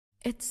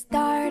It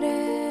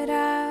started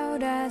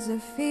out as a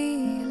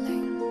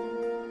feeling,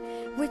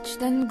 which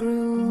then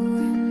grew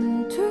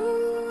into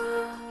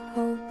a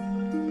hope,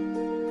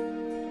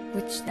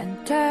 which then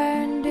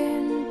turned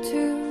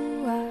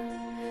into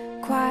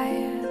a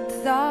quiet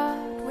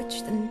thought,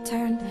 which then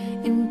turned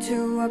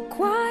into a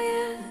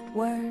quiet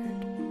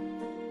word.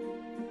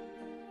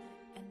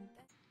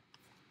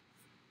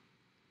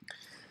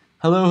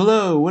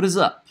 Hello, what is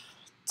up?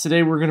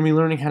 Today we're going to be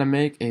learning how to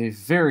make a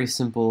very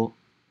simple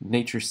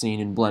nature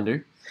scene in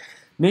Blender.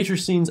 Nature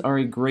scenes are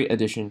a great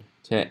addition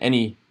to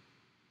any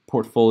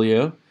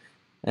portfolio,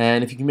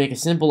 and if you can make a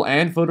simple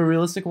and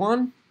photorealistic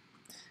one,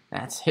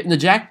 that's hitting the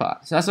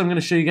jackpot. So that's what I'm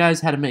going to show you guys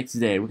how to make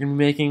today. We're going to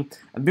be making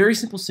a very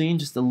simple scene,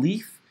 just a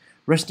leaf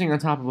resting on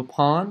top of a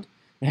pond.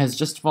 It has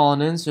just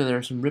fallen in, so there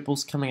are some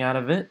ripples coming out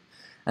of it,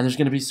 and there's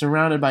going to be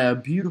surrounded by a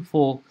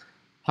beautiful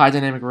high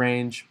dynamic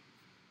range,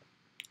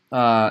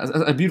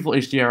 a beautiful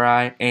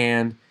HDRI,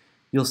 and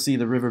you'll see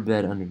the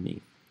riverbed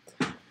underneath.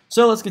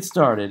 So let's get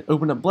started.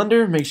 Open up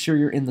Blender, make sure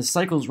you're in the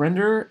Cycles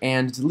renderer,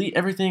 and delete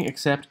everything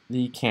except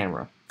the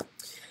camera.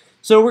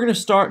 So we're going to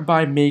start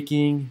by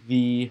making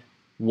the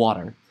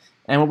water.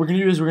 And what we're going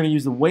to do is we're going to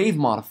use the wave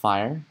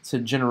modifier to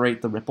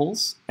generate the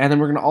ripples, and then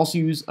we're going to also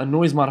use a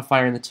noise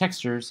modifier in the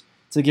textures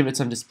to give it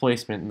some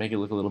displacement and make it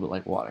look a little bit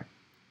like water.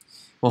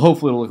 Well,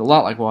 hopefully it'll look a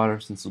lot like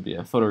water since it'll be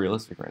a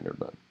photorealistic render,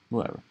 but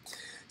whatever.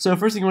 So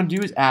first thing you want to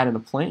do is add in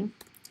a plane,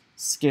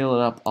 scale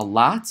it up a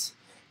lot,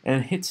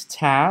 and hit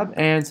tab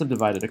and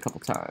subdivide it a couple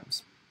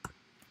times.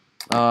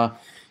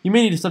 You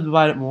may need to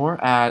subdivide it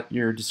more at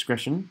your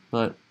discretion,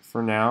 but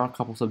for now a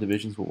couple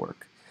subdivisions will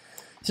work.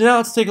 So now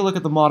let's take a look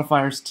at the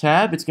modifiers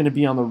tab. It's going to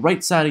be on the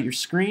right side of your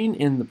screen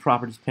in the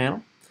properties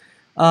panel.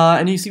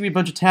 And you see we have a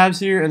bunch of tabs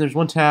here, and there's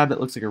one tab that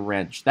looks like a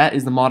wrench. That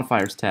is the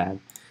modifiers tab.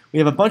 We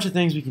have a bunch of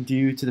things we can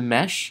do to the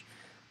mesh.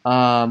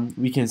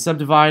 We can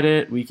subdivide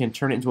it, we can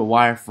turn it into a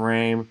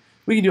wireframe,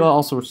 we can do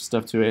all sorts of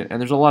stuff to it, and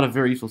there's a lot of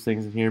very useful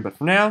things in here, but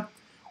for now,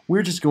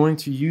 we're just going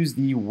to use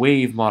the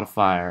wave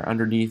modifier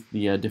underneath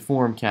the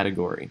deform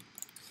category.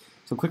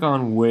 So click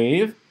on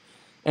wave,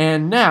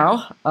 and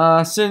now,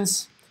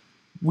 since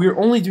we're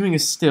only doing a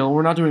still,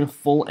 we're not doing a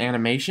full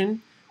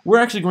animation, we're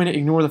actually going to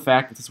ignore the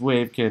fact that this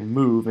wave can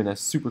move in a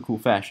super cool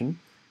fashion.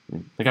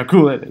 Look how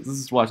cool that is. Let's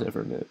just watch that for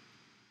a minute.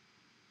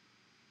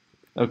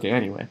 Okay,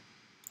 anyway.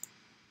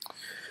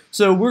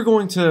 So we're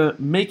going to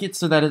make it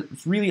so that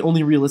it's really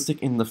only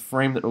realistic in the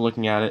frame that we're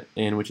looking at it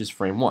in, which is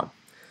frame 1.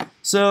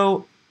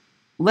 So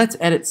let's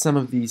edit some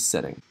of these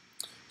settings.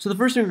 So the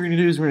first thing we're going to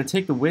do is we're going to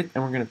take the width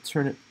and we're going to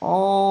turn it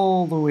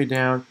all the way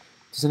down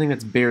to something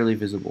that's barely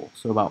visible,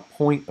 so about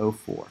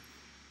 0.04.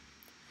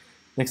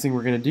 Next thing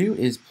we're going to do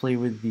is play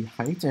with the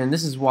height, and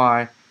this is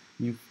why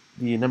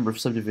the number of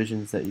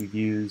subdivisions that you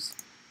use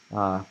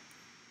can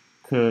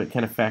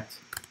affect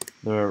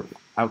the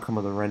outcome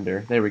of the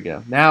render. There we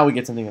go. Now we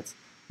get something that's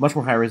much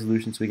more high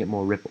resolution, so we get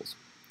more ripples.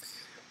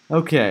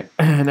 Okay,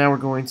 now we're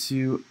going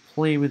to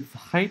play with the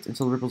height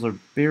until the ripples are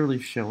barely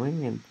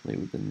showing, and play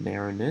with the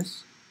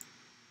narrowness.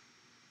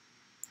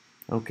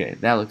 Okay,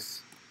 that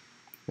looks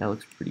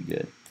pretty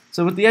good.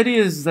 So what the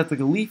idea is that the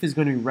leaf is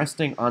going to be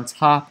resting on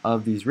top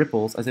of these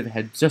ripples as if it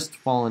had just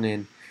fallen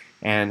in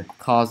and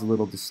caused a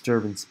little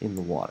disturbance in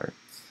the water.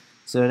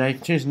 So now you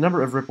can change the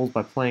number of ripples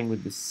by playing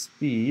with the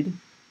speed,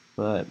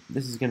 but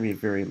this is going to be a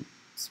very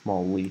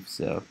small leaf,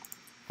 so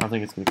I don't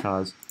think it's going to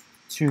cause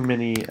too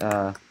many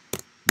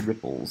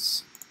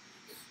ripples.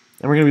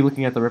 And we're going to be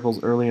looking at the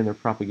ripples early in their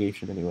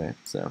propagation anyway.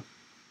 So,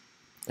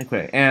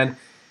 okay, and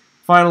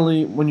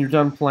finally, when you're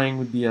done playing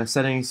with the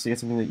settings to get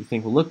something that you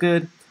think will look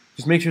good,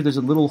 just make sure there's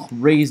a little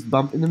raised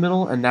bump in the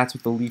middle, and that's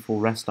what the leaf will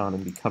rest on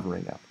and be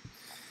covering up.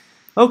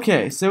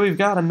 Okay, so we've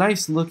got a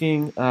nice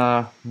looking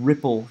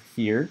ripple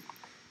here.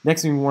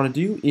 Next thing we want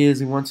to do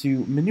is we want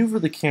to maneuver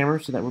the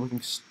camera so that we're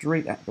looking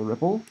straight at the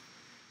ripple,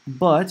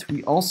 but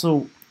we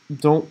also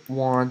don't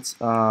want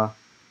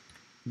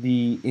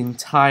the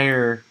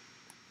entire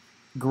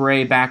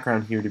gray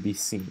background here to be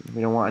seen.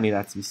 We don't want any of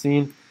that to be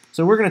seen.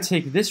 So we're going to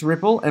take this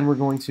ripple and we're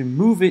going to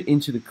move it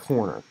into the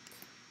corner.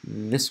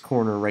 This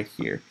corner right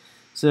here.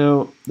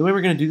 So the way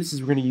we're going to do this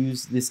is we're going to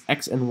use this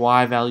X and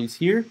Y values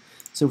here.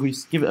 So if we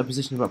give it a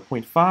position of about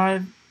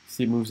 0.5,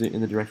 see it moves it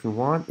in the direction we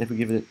want. If we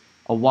give it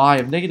a Y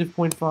of negative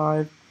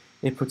 0.5,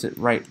 it puts it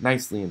right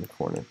nicely in the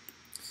corner.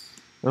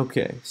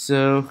 Okay,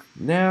 so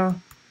now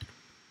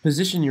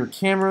position your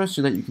camera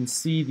so that you can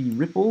see the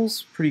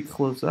ripples pretty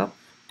close up,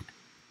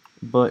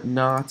 but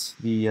not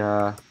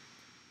the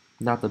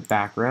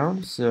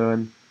background.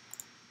 So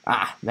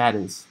that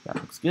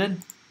looks good.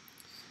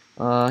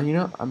 You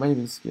know, I might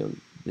even scale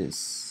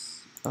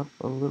this up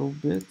a little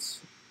bit.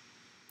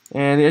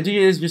 And the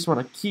idea is you just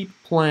want to keep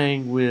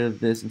playing with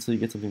this until you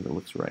get something that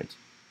looks right.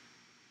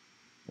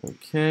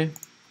 Okay.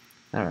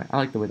 Alright, I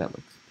like the way that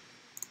looks.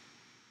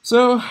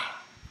 So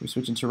we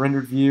switch into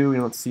rendered view. We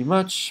don't see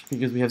much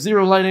because we have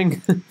zero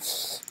lighting,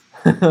 except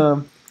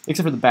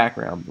for the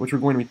background, which we're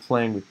going to be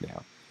playing with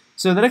now.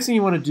 So the next thing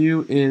you want to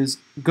do is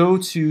go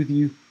to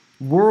the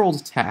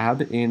World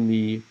tab in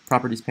the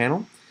Properties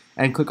panel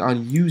and click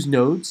on Use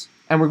Nodes,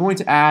 and we're going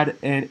to add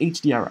an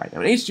HDRI.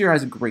 Now, an HDRI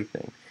is a great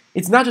thing.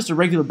 It's not just a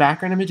regular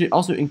background image, it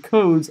also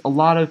encodes a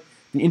lot of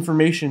the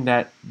information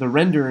that the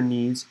renderer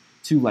needs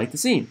to light the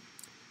scene.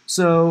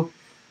 So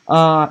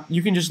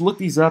you can just look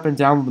these up and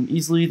download them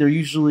easily. They're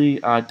usually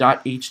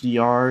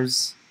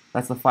 .hdrs.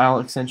 That's the file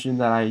extension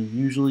that I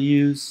usually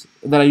use,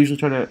 that I usually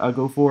try to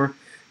go for.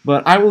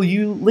 But I will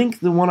link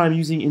the one I'm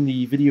using in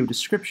the video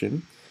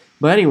description.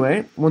 But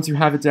anyway, once you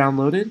have it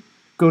downloaded,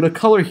 go to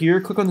color here,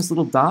 click on this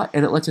little dot,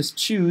 and it lets us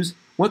choose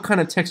what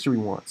kind of texture we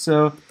want.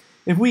 So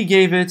if we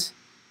gave it,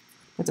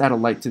 let's add a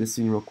light to the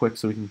scene real quick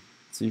so you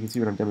can see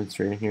what I'm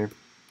demonstrating here.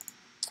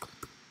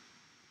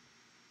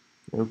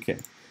 Okay,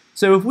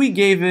 so if we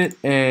gave it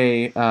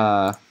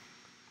a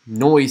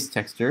noise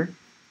texture,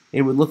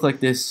 it would look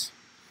like this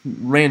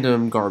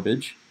random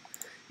garbage.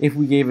 If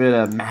we gave it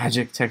a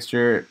magic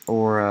texture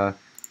or a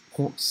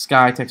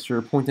sky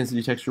texture, point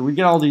density texture, we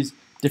get all these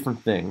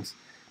different things.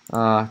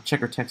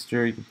 Checker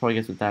texture, you can probably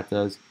guess what that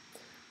does.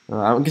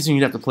 I'm guessing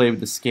you'd have to play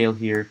with the scale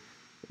here.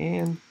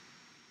 And,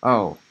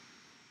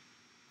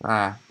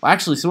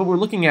 actually, so what we're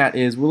looking at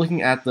is,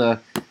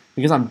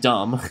 because I'm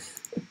dumb,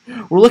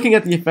 we're looking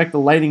at the effect the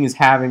lighting is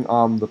having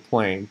on the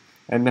plane.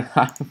 And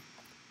I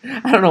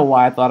don't know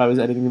why I thought I was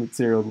editing the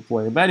material of the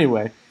plane. But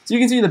anyway, so you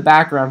can see in the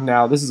background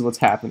now, this is what's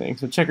happening.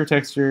 So checker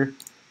texture,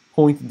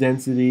 point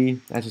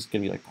density, that's just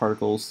going to be like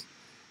particles.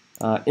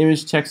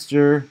 Image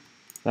texture,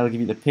 that'll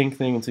give you the pink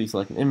thing until you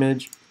select an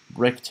image.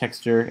 Brick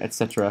texture,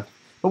 etc.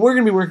 But we're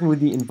going to be working with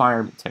the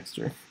environment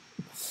texture.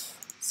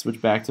 Switch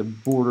back to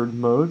bordered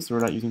mode so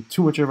we're not using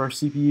too much of our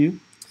CPU.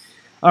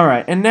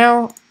 Alright, and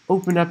now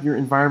open up your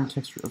environment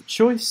texture of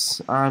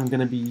choice. I'm going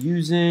to be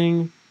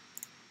using,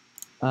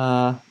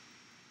 let's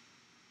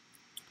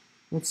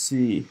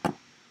see,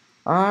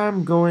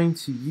 I'm going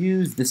to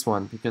use this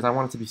one because I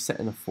want it to be set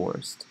in a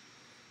forest.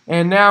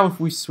 And now if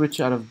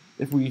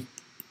we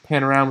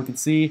pan around, we can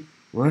see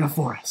we're in a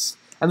forest.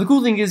 And the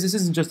cool thing is this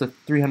isn't just a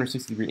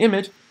 360-degree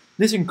image,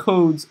 this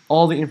encodes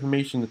all the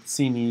information that the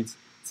scene needs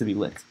to be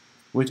lit,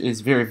 which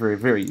is very, very,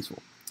 very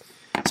useful.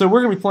 So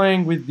we're going to be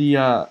playing with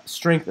the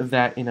strength of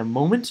that in a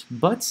moment,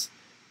 but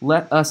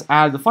let us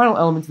add the final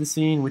element to the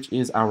scene, which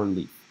is our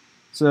leaf.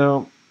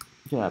 So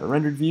you can add a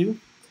rendered view.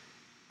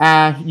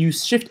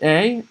 Use Shift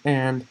A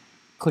and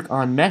click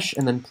on Mesh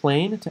and then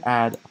Plane to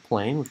add a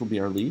plane, which will be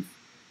our leaf.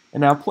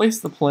 And now place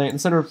the plane, the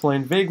center of the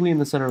plane vaguely in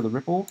the center of the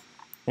ripple,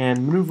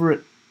 and maneuver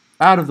it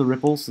out of the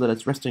ripple so that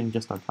it's resting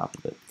just on top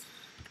of it.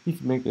 You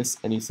can make this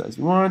any size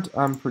you want.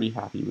 I'm pretty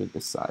happy with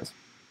this size.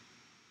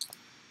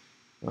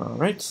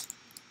 Alright.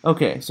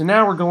 Okay, so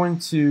now we're going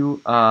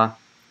to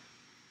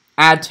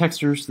add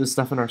textures to the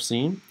stuff in our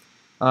scene.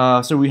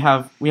 So we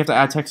have to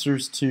add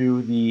textures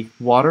to the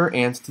water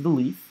and to the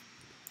leaf.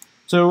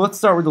 So let's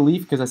start with the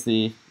leaf because that's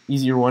the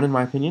easier one in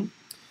my opinion.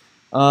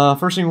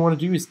 First thing we want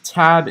to do is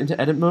tab into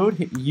edit mode,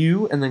 hit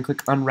U, and then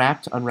click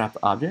unwrap to unwrap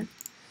the object.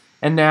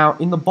 And now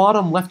in the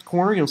bottom left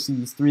corner you'll see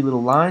these three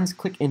little lines.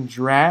 Click and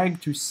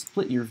drag to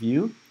split your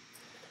view.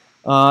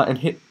 And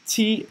hit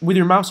T with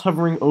your mouse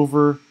hovering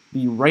over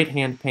the right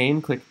hand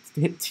pane.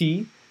 Hit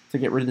T to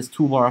get rid of this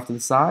toolbar off to the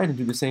side and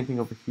do the same thing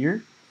over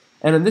here.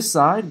 And on this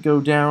side,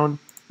 go down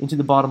into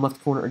the bottom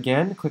left corner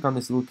again, click on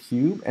this little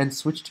cube, and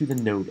switch to the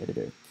node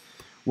editor.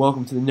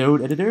 Welcome to the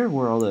node editor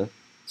where all the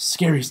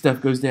scary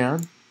stuff goes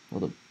down, all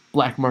the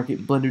black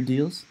market Blender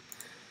deals.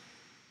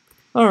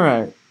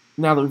 Alright,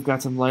 now that we've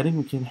got some lighting,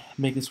 we can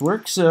make this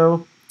work.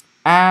 So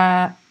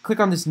click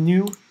on this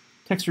new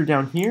texture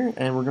down here,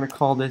 and we're going to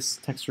call this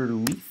texture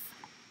leaf.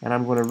 And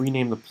I'm going to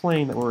rename the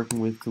plane that we're working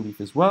with to leaf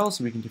as well,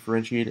 so we can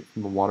differentiate it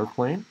from the water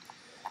plane.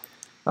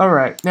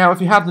 Alright, now if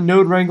you have the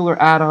Node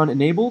Wrangler add-on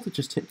enabled,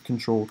 just hit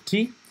Control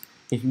T.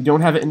 If you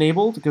don't have it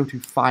enabled, go to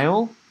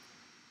File,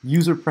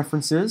 User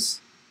Preferences,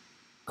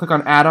 click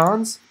on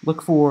Add-ons,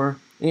 look for,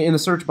 in the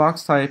search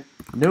box, type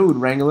Node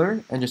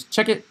Wrangler, and just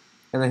check it,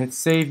 and then hit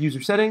Save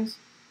User Settings.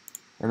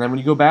 And then when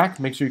you go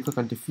back, make sure you click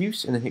on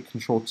Diffuse, and then hit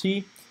Control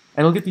T, and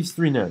it'll get these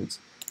three nodes: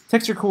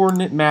 Texture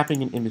Coordinate,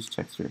 Mapping, and Image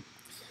Texture.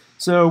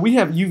 So we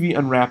have UV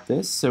unwrap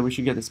this, so we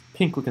should get this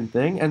pink looking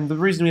thing, and the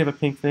reason we have a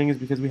pink thing is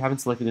because we haven't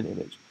selected an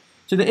image.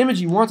 So the image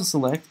you want to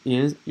select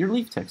is your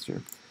leaf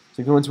texture.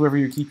 So go into wherever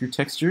you keep your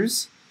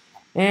textures,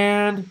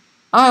 and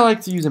I like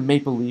to use a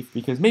maple leaf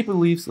because maple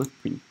leaves look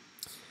pretty.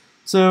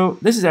 So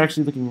this is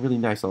actually looking really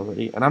nice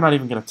already, and I'm not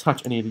even going to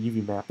touch any of the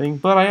UV mapping,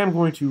 but I am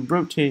going to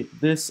rotate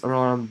this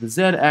around the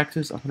Z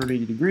axis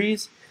 180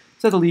 degrees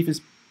so the leaf is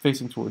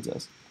facing towards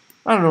us.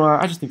 I don't know,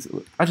 I just think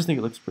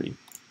it looks pretty.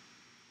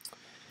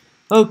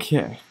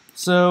 Okay,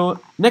 so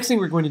next thing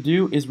we're going to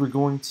do is we're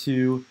going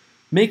to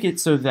make it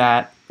so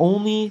that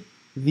only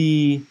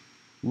the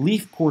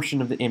leaf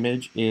portion of the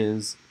image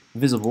is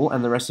visible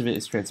and the rest of it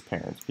is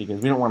transparent,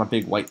 because we don't want a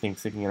big white thing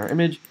sticking in our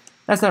image.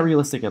 That's not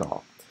realistic at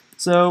all.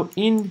 So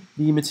in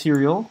the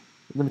material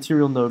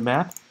node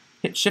map,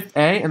 hit Shift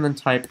A and then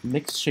type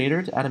Mix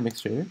Shader to add a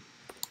mix shader,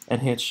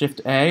 and hit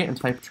Shift A and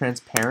type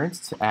Transparent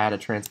to add a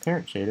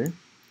transparent shader.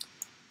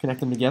 Connect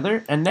them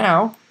together, and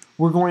now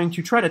we're going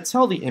to try to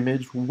tell the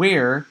image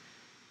where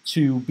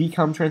to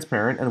become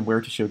transparent and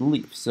where to show the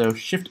leaf. So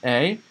Shift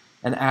A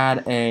and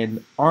add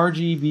an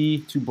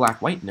RGB to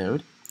black-white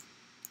node.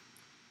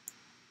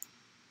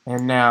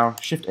 And now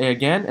Shift A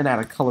again and add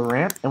a color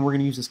ramp, and we're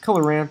going to use this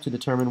color ramp to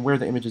determine where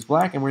the image is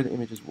black and where the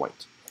image is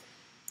white.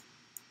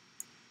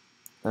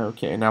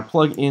 Okay, now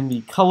plug in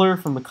the color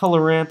from the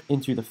color ramp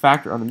into the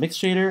factor on the mix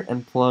shader,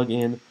 and plug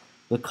in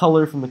the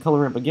color from the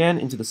color ramp again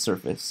into the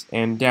surface.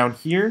 And down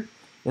here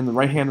in the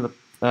right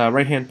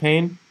hand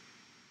pane,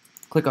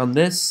 click on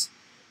this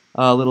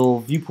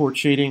little viewport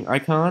shading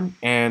icon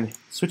and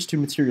switch to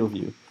material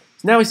view.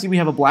 So now we see we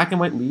have a black and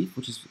white leaf,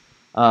 which is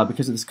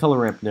because of this color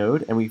ramp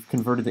node, and we've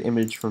converted the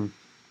image from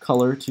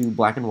color to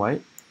black and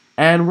white.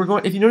 And we're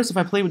going, if you notice, if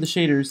I play with the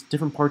shaders,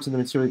 different parts of the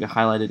material get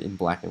highlighted in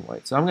black and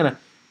white. So I'm going to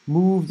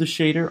move the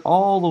shader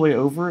all the way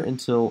over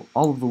until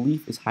all of the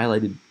leaf is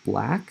highlighted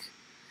black.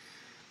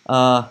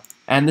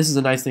 And this is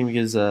a nice thing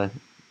because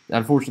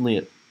unfortunately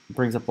it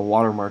brings up the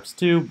watermarks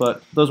too,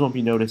 but those won't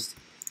be noticed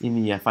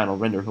in the final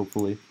render,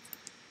 hopefully.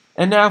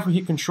 And now if we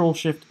hit Control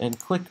Shift and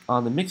click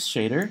on the mix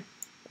shader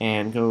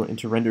and go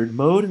into rendered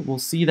mode, we'll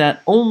see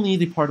that only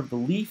the part of the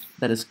leaf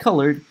that is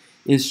colored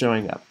is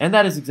showing up. And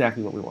that is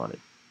exactly what we wanted.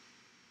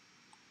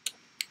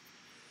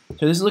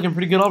 So this is looking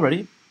pretty good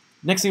already.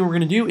 Next thing we're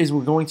going to do is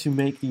we're going to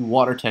make the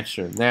water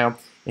texture. Now,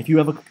 if you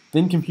have a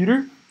thin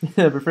computer,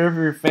 prepare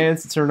for your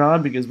fans to turn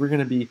on because we're going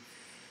to be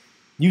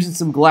using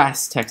some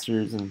glass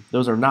textures, and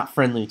those are not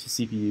friendly to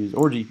CPUs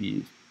or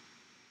GPUs.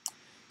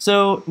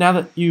 So now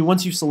that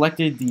once you've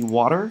selected the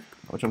water,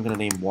 which I'm going to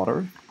name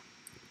water,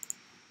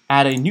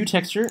 add a new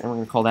texture, and we're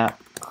going to call that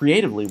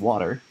creatively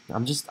water.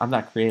 I'm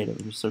not creative.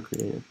 I'm just so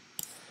creative.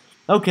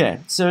 Okay,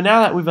 so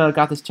now that we've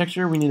got this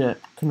texture, we need to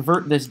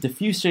convert this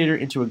diffuse shader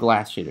into a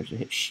glass shader. So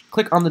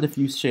click on the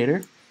diffuse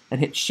shader and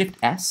hit Shift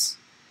S,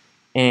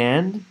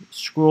 and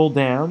scroll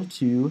down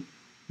to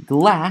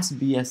glass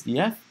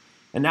BSDF,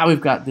 and now we've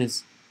got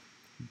this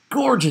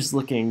gorgeous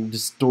looking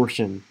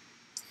distortion.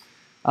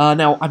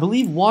 Now, I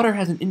believe water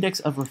has an index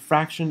of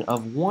refraction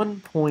of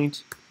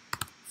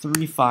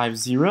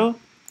 1.350.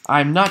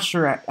 I'm not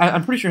sure.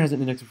 I'm pretty sure it has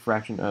an index of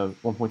refraction of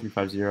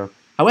 1.350.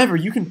 However,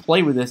 you can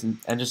play with this and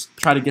just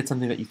try to get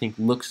something that you think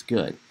looks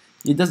good.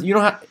 It doesn't. You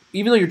don't have,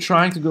 even though you're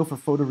trying to go for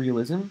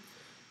photorealism,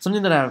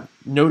 something that I've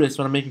noticed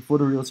when I'm making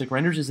photorealistic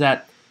renders is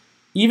that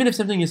even if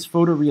something is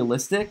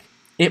photorealistic,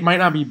 it might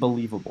not be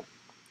believable.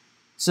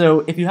 So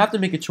if you have to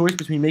make a choice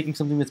between making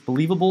something that's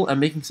believable and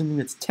making something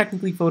that's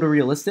technically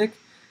photorealistic,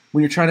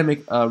 when you're trying to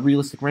make a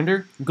realistic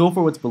render, go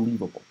for what's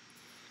believable.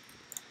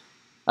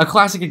 A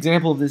classic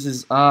example of this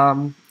is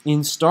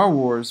in Star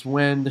Wars,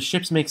 when the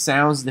ships make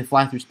sounds as they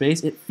fly through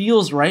space. It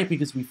feels right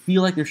because we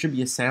feel like there should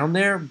be a sound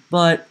there,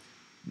 but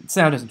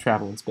sound doesn't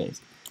travel in space.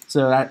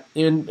 So but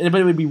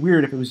it would be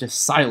weird if it was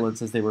just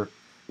silence as they were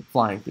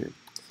flying through.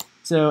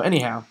 So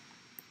anyhow,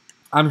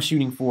 I'm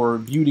shooting for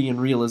beauty and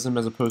realism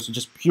as opposed to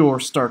just pure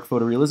stark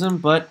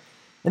photorealism, but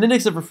an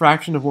index of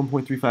refraction of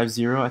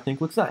 1.350 I think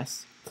looks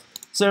nice.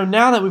 So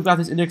now that we've got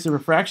this index of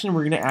refraction,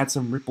 we're going to add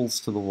some ripples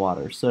to the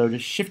water. So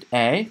just Shift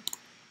A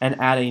and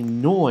add a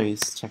noise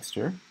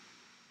texture.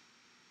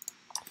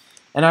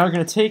 And now we're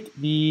going to take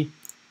and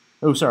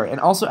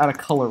also add a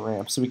color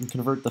ramp so we can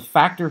convert the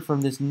factor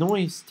from this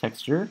noise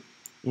texture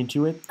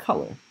into a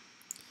color.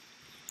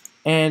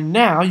 And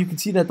now you can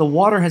see that the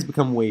water has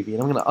become wavy.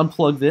 And I'm going to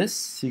unplug this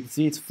so you can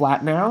see it's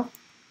flat now,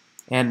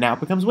 and now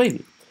it becomes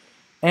wavy.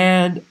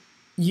 And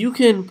you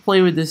can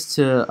play with this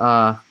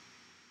to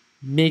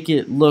make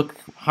it look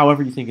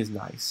however you think is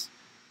nice.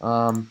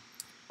 I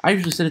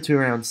usually set it to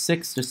around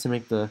 6 just to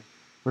make the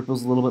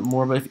ripples a little bit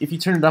more, but if you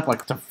turn it up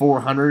like to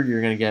 400,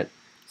 you're going to get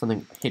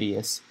something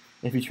hideous.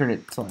 If you turn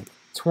it to like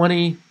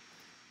 20,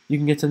 you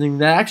can get something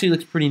that actually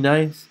looks pretty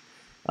nice.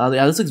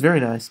 Yeah, this looks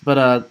very nice,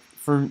 but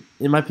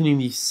in my opinion,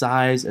 the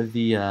size of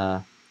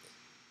the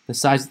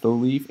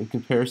leaf in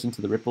comparison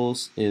to the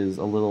ripples is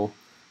a little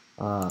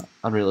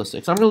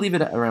unrealistic. So I'm going to leave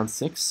it at around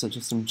 6, so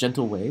just some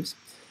gentle waves.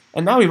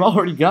 And now we've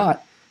already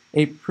got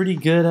a pretty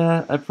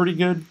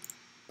good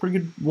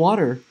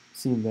water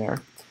scene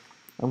there.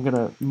 I'm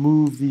gonna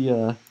move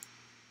the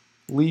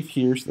leaf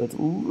here so that's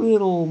a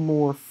little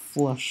more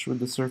flush with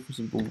the surface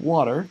of the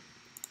water.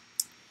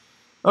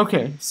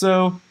 Okay,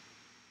 so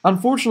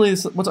unfortunately,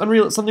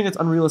 something that's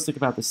unrealistic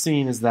about the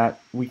scene is that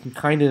we can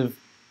kind of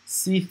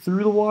see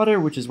through the water,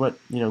 which is what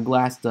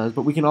glass does,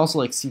 but we can also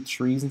like see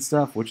trees and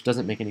stuff, which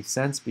doesn't make any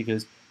sense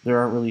because there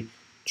aren't really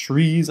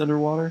trees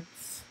underwater.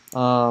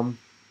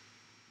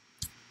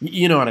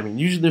 You know what I mean.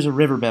 Usually there's a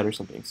riverbed or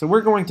something. So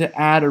we're going to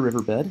add a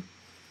riverbed.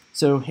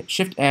 So hit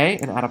Shift A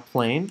and add a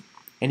plane.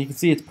 And you can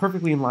see it's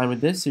perfectly in line with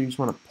this. So you just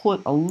want to pull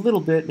it a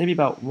little bit, maybe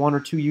about 1 or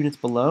 2 units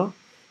below,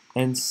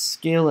 and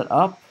scale it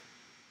up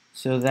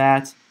so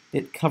that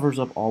it covers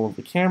up all of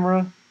the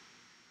camera.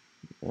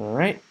 All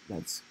right,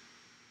 that's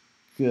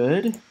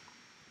good.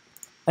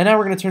 And now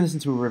we're going to turn this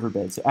into a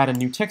riverbed. So add a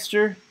new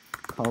texture,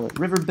 call it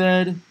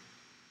riverbed,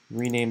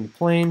 rename the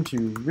plane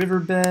to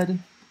riverbed.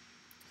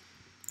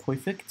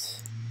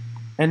 Perfect.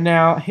 And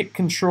now hit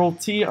Control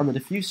T on the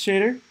diffuse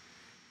shader.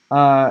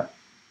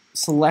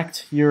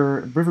 select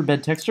your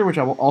riverbed texture, which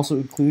I will also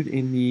include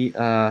in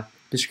the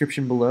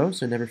description below,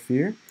 so never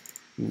fear.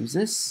 Use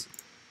this.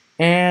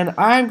 And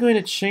I'm going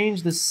to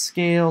change the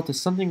scale to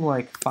something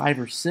like 5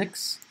 or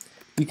 6,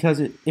 because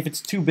if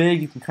it's too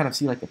big, you can kind of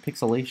see like the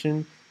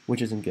pixelation,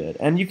 which isn't good.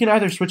 And you can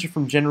either switch it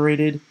from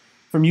UV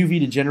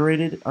to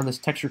generated on this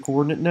texture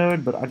coordinate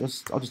node, but I'll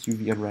just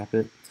UV unwrap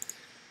it.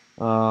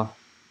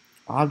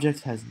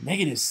 Object has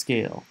negative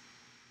scale.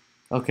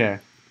 Okay.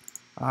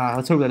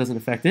 Let's hope that doesn't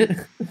affect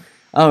it.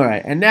 All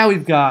right, and now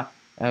we've got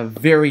a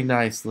very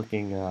nice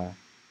looking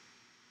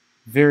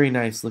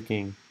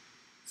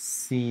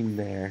scene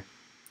there.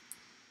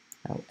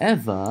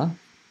 However,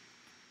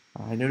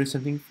 I noticed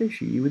something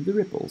fishy with the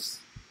ripples.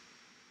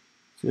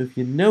 So if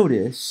you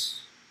notice,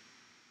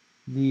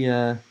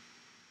 the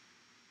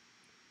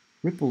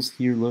ripples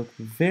here look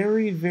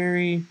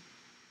they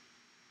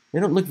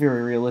don't look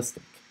very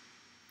realistic.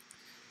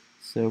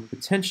 So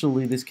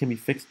potentially this can be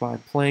fixed by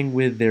playing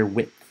with their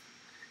width.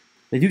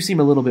 They do seem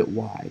a little bit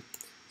wide.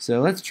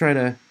 So let's try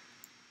to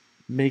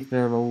make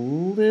them a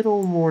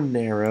little more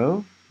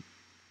narrow.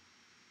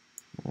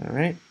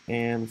 Alright,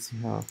 and let's see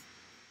how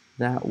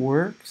that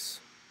works.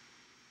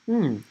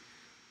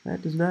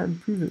 That does not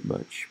improve it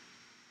much.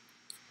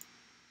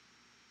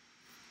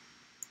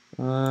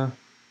 Perhaps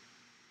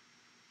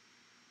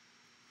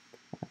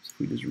if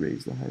we just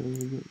raise the height a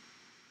little bit.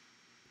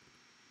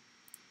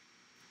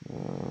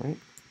 Alright.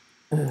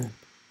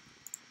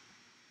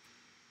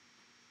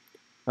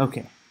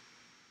 Okay.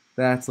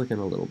 That's looking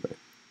a little bit.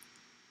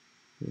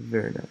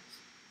 Very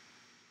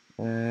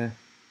nice.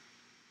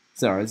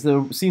 Sorry,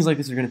 so it seems like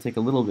this is going to take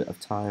a little bit of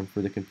time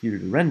for the computer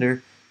to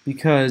render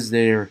because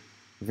they're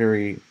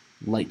very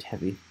light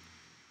heavy.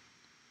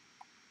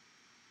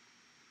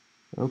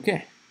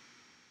 Okay.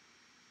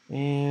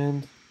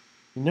 And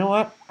you know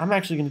what? I'm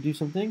actually going to do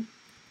something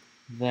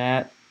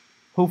that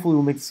hopefully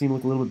will make the scene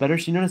look a little bit better.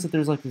 So you notice that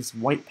there's like this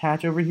white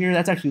patch over here.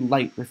 That's actually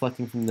light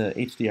reflecting from the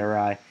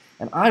HDRI.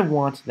 And I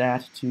want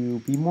that to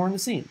be more in the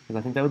scene because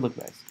I think that would look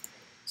nice.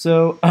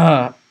 So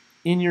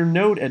in your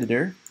node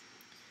editor,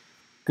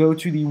 go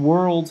to the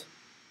world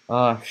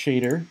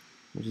shader,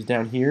 which is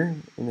down here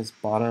in this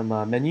bottom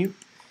menu.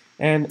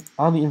 And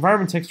on the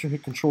environment texture,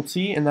 hit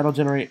Control-T, and that'll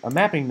generate a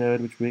mapping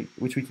node,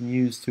 which we can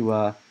use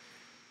to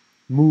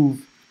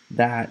move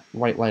that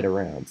white light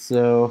around.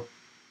 So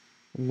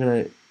I'm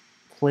going to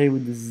play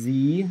with the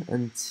Z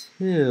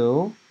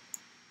until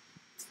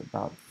it's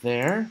about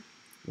there,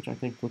 which I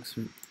think looks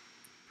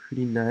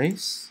pretty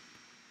nice.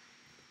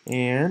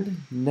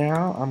 And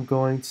now I'm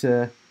going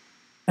to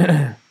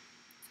add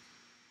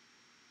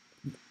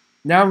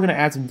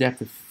some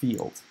depth of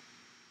field.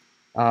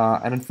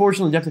 And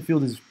unfortunately, depth of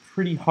field is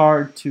pretty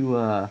hard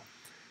to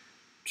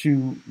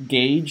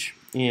gauge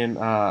in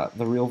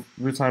the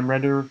real-time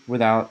render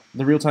without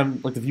the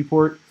real-time, like the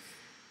viewport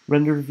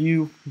render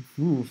view,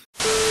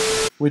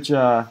 which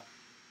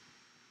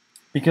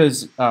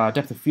because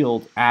depth of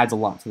field adds a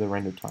lot to the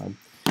render time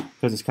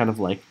because it's kind of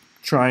like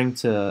trying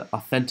to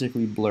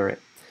authentically blur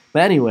it.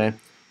 But anyway,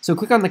 so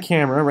click on the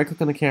camera, right-click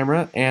on the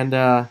camera, and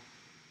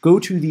go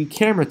to the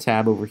camera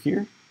tab over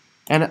here.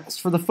 And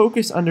for the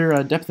focus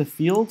under depth of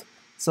field,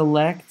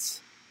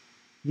 select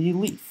the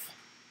leaf.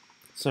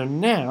 So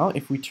now,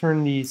 if we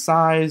turn the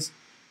size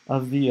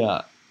of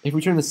the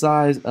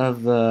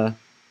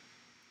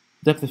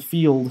depth of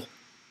field,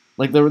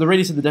 like the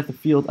radius of the depth of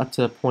field up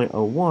to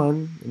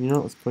 0.01, and you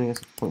know, let's put it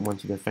at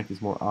 0.1 so the effect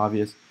is more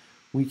obvious.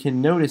 We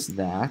can notice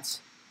that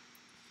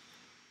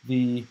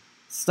the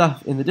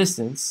stuff in the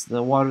distance,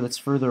 the water that's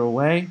further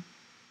away,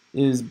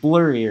 is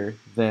blurrier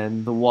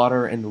than the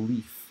water and the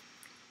leaf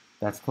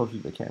that's closer to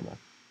the camera.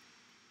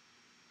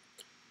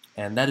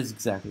 And that is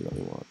exactly what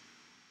we want.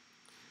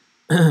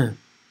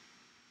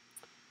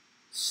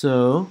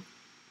 So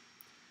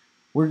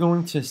we're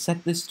going to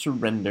set this to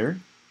render,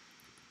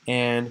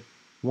 and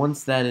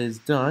once that is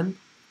done,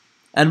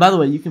 and by the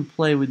way, you can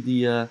play with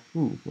the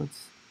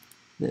what's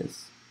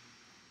this?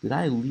 Did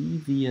I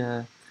leave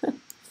the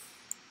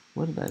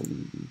what did I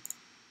leave?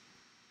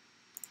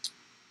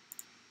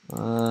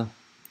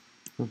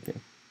 Okay.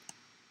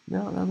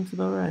 No, that looks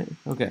about right.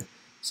 Okay.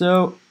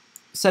 So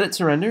set it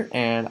to render,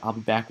 and I'll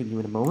be back with you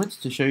in a moment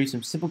to show you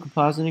some simple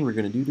compositing we're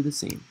going to do to the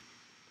scene.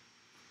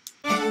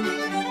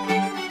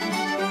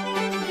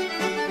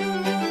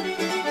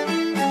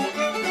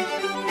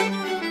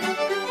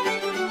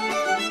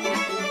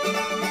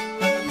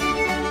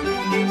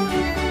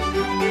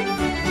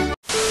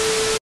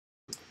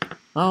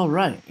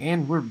 Alright,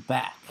 and we're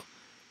back.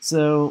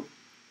 So,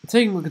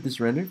 taking a look at this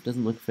render,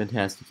 doesn't look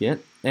fantastic yet,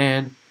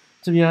 and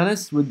to be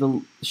honest, with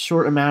the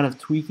short amount of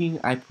tweaking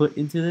I put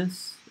into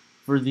this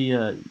for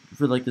the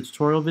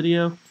tutorial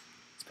video,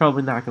 it's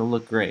probably not going to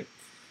look great.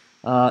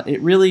 It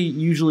really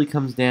usually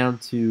comes down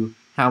to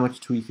how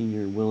much tweaking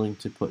you're willing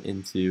to put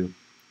into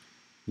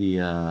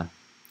the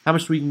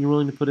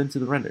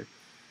render,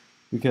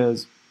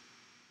 because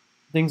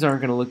things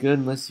aren't going to look good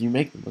unless you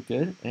make them look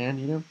good, and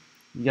you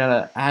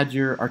gotta add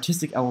your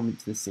artistic element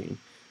to the scene.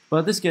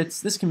 But this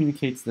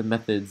communicates the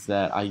methods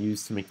that I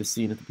use to make the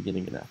scene at the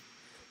beginning enough.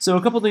 So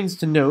a couple things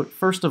to note.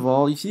 First of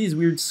all, you see these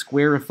weird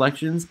square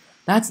reflections?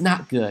 That's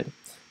not good.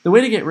 The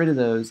way to get rid of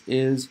those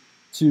is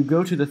to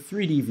go to the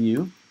 3D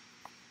view,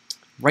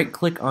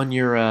 right-click on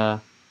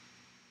your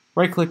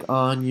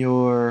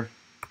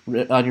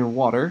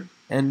water,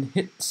 and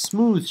hit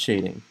Smooth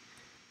Shading.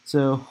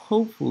 So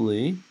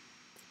hopefully,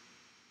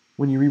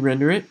 when you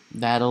re-render it,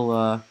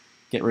 that'll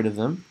get rid of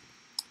them.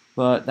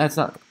 But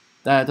that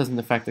doesn't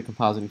affect the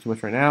compositing too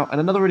much right now. And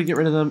another way to get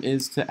rid of them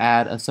is to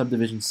add a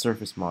subdivision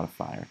surface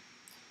modifier.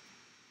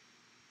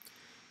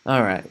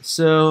 Alright,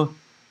 so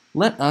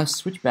let us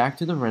switch back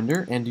to the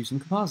render and do some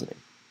compositing.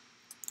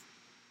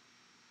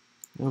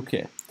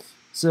 Okay,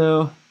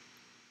 so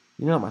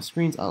you know my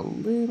screen's a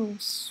little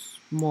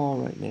small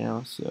right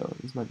now, so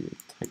this might be a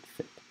tight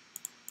fit.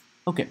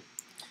 Okay,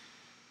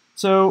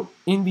 so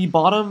in the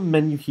bottom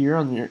menu here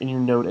in your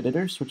node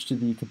editor, switch to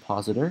the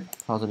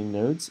compositing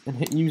nodes, and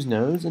hit Use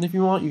Nodes. And if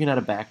you want, you can add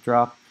a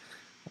backdrop,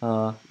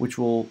 which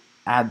will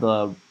add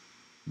the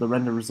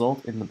render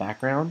result in the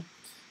background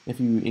if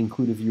you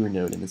include a viewer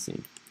node in the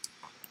scene.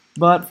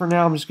 But for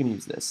now, I'm just going to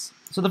use this.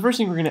 So the first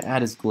thing we're going to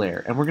add is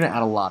glare, and we're going to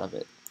add a lot of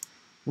it.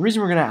 The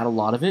reason we're going to add a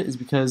lot of it is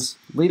because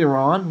later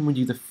on, when we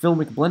do the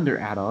Filmic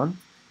Blender add-on,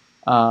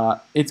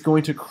 it's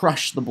going to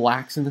crush the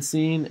blacks in the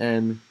scene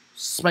and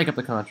spike up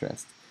the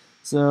contrast.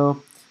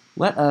 So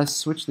let us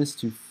switch this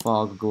to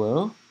Fog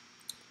Glow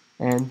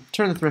and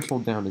turn the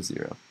threshold down to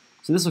 0.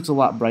 So this looks a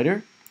lot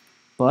brighter,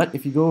 but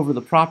if you go over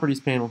the Properties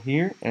panel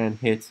here and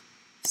hit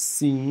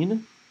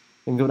Scene,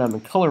 and go down to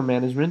Color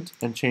Management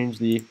and change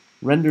the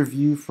render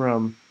view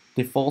from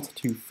default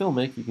to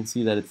Filmic, you can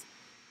see that it's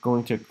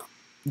going to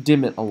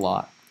dim it a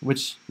lot,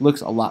 which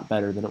looks a lot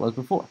better than it was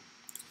before.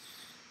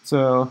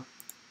 So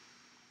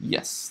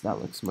yes,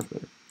 that looks much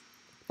better.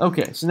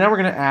 Okay, so now we're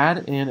going to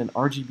add in an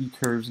RGB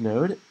curves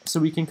node so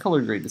we can color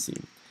grade the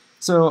scene.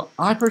 So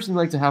I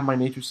personally like to have my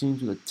nature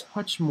scenes with a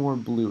touch more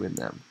blue in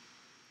them.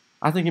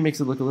 I think it makes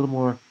it look a little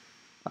more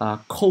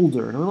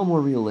colder and a little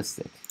more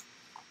realistic.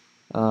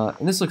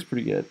 And this looks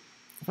pretty good.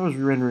 If I was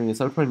re-rendering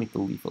this, I would probably make the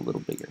leaf a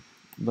little bigger,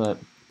 but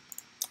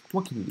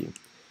what can you do?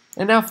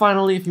 And now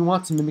finally, if you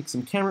want to mimic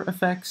some camera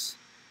effects,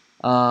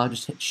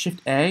 just hit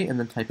Shift A and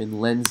then type in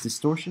Lens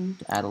Distortion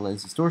to add a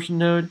Lens Distortion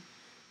node.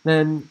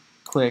 Then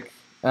click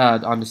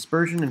on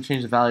Dispersion and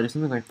change the value to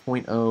something like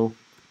 0.02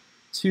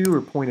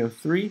 or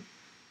 0.03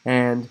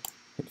 and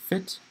hit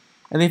Fit.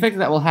 And the effect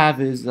that will have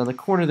is on the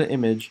corner of the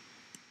image,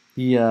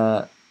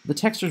 the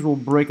textures will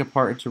break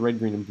apart into red,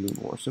 green, and blue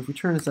more. So if we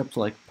turn this up to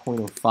like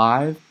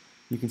 0.05,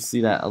 you can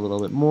see that a little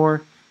bit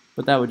more,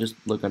 but that would just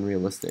look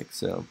unrealistic,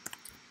 so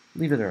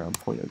leave it around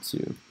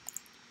 0.02.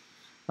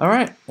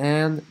 Alright,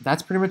 and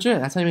that's pretty much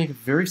it. That's how you make a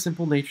very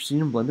simple nature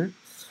scene in Blender.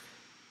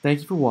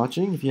 Thank you for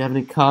watching. If you have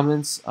any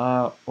comments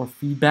or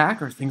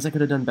feedback or things I could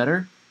have done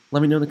better,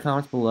 let me know in the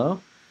comments below.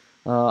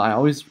 I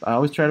always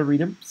try to read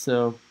them,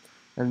 so,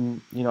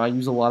 and you know, I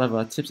use a lot of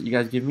tips that you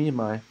guys give me in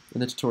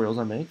the tutorials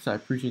I make, so I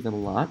appreciate them a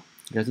lot.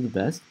 You guys are the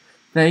best.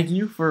 Thank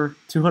you for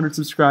 200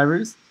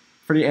 subscribers.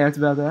 Pretty amped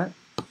about that.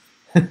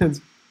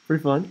 It's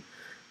pretty fun.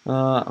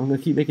 I'm going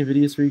to keep making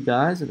videos for you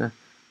guys, and I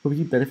hope you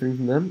keep benefiting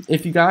from them.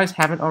 If you guys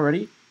haven't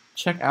already,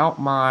 check out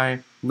my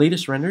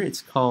latest render.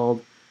 It's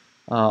called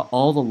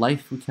All the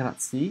Life We Cannot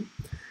See.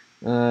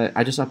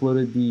 I just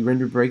uploaded the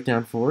render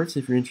breakdown for it, so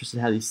if you're interested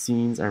in how these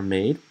scenes are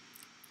made,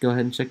 go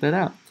ahead and check that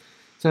out.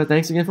 So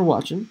thanks again for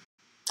watching.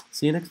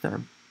 See you next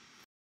time.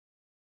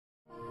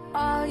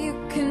 All you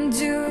can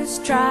do is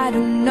try to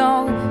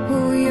know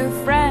who your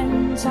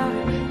friends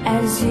are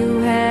as you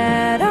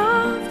head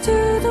off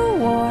to the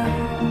war.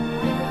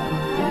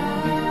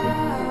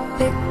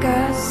 Pick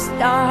a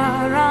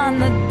star on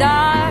the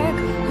dark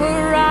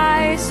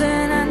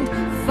horizon and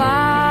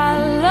fire.